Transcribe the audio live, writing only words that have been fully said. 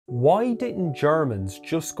Why didn't Germans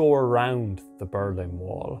just go around the Berlin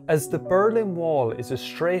Wall? As the Berlin Wall is a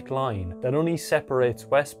straight line that only separates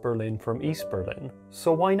West Berlin from East Berlin,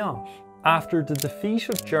 so why not? After the defeat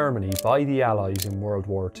of Germany by the Allies in World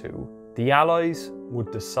War II, the Allies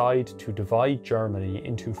would decide to divide Germany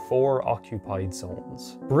into 4 occupied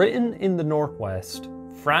zones. Britain in the northwest,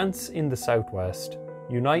 France in the southwest,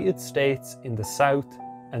 United States in the south,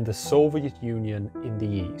 and the Soviet Union in the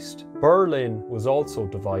east. Berlin was also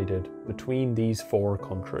divided between these 4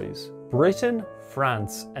 countries. Britain,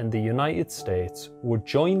 France, and the United States would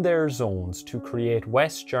join their zones to create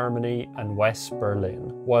West Germany and West Berlin,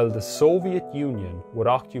 while the Soviet Union would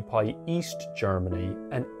occupy East Germany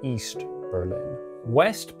and East Berlin.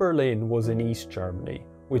 West Berlin was in East Germany,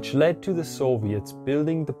 which led to the Soviets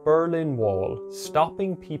building the Berlin Wall,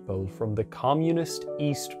 stopping people from the communist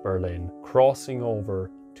East Berlin crossing over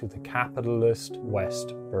to the capitalist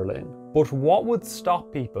West Berlin. But what would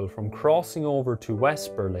stop people from crossing over to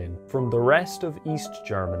West Berlin from the rest of East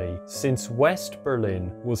Germany, since West Berlin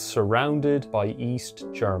was surrounded by East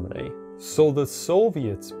Germany? So the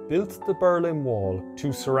Soviets built the Berlin Wall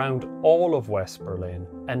to surround all of West Berlin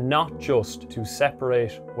and not just to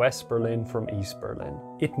separate West Berlin from East Berlin.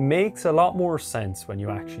 It makes a lot more sense when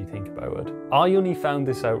you actually think about it. I only found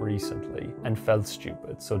this out recently and felt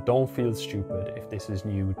stupid, so don't feel stupid if this is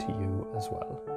new to you as well.